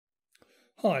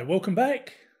Hi, welcome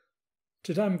back.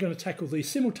 Today I'm going to tackle the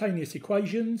simultaneous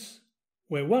equations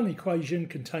where one equation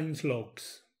contains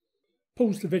logs.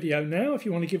 Pause the video now if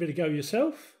you want to give it a go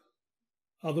yourself.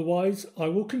 Otherwise, I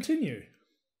will continue.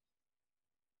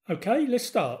 Okay, let's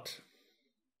start.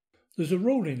 There's a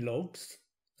rule in logs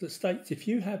that states if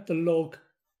you have the log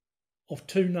of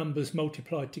two numbers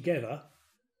multiplied together,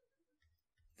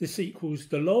 this equals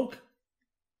the log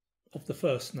of the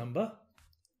first number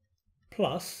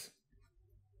plus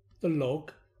the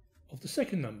log of the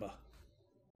second number.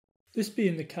 This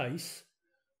being the case,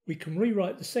 we can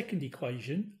rewrite the second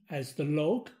equation as the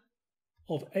log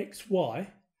of xy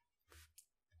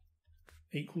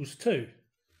equals 2.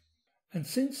 And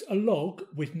since a log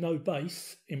with no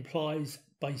base implies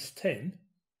base 10,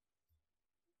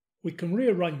 we can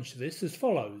rearrange this as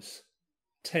follows.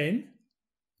 10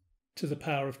 to the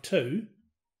power of 2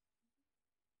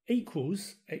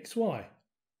 equals xy.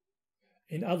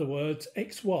 In other words,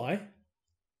 xy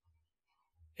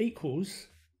equals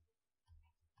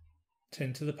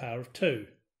 10 to the power of 2,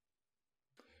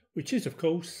 which is, of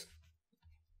course,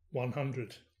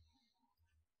 100.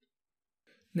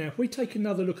 Now, if we take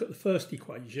another look at the first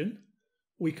equation,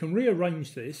 we can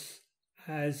rearrange this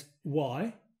as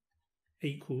y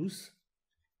equals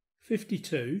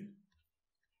 52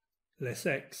 less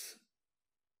x.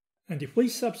 And if we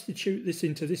substitute this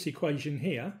into this equation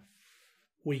here,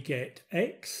 we get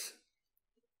x,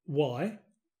 y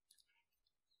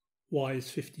is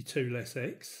 52 less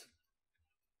x,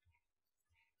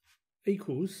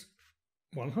 equals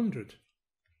 100.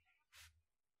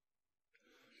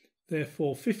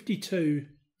 Therefore,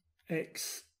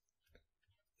 52x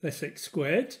less x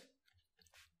squared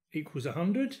equals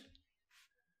 100.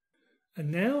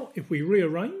 And now, if we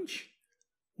rearrange,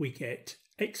 we get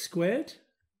x squared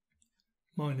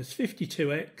minus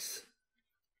 52x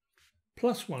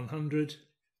plus 100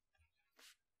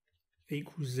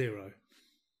 equals 0.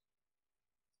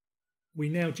 We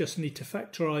now just need to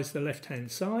factorise the left-hand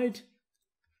side.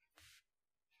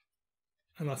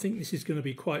 And I think this is going to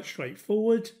be quite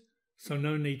straightforward, so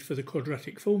no need for the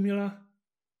quadratic formula.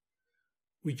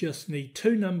 We just need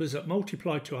two numbers that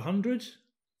multiply to 100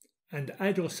 and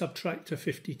add or subtract to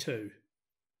 52.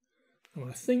 And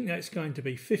I think that's going to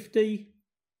be 50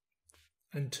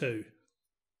 and 2.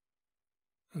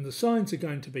 And the signs are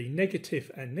going to be negative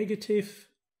and negative.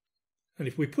 And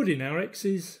if we put in our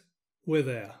x's, we're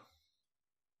there.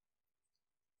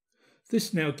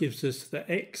 This now gives us that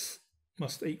x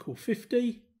must equal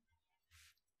 50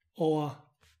 or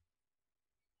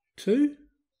 2.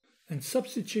 And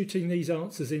substituting these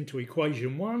answers into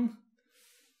equation 1,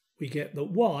 we get that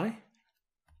y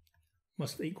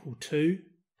must equal 2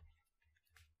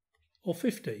 or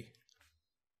 50.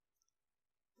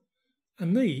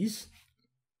 And these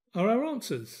are our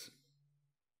answers.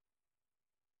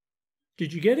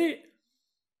 Did you get it?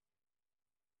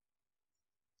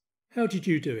 How did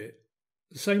you do it?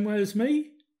 The same way as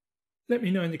me? Let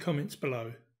me know in the comments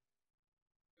below.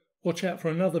 Watch out for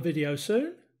another video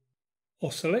soon,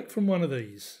 or select from one of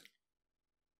these.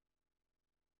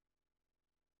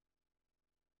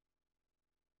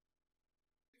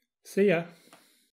 See ya.